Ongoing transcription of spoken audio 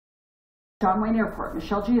John Wayne Airport,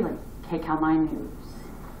 Michelle Geely, Kcal 9 News.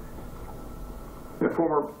 The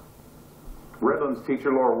former Redlands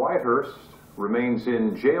teacher Laura Whitehurst remains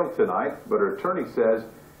in jail tonight, but her attorney says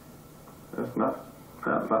that's not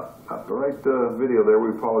the right video there. We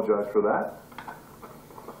apologize for that.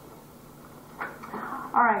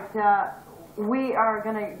 All right, we are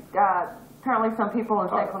going to, apparently some people in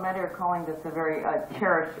San Clemente are calling this a very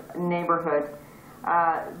cherished neighborhood.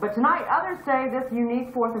 But tonight, others say this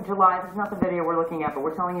unique 4th of July, this is not the video we're looking at, but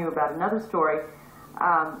we're telling you about another story.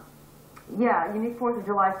 Yeah, a unique 4th of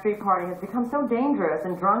July street party has become so dangerous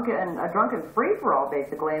and a drunken free-for-all,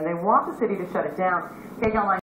 basically, and they want the city to shut it down. Kcal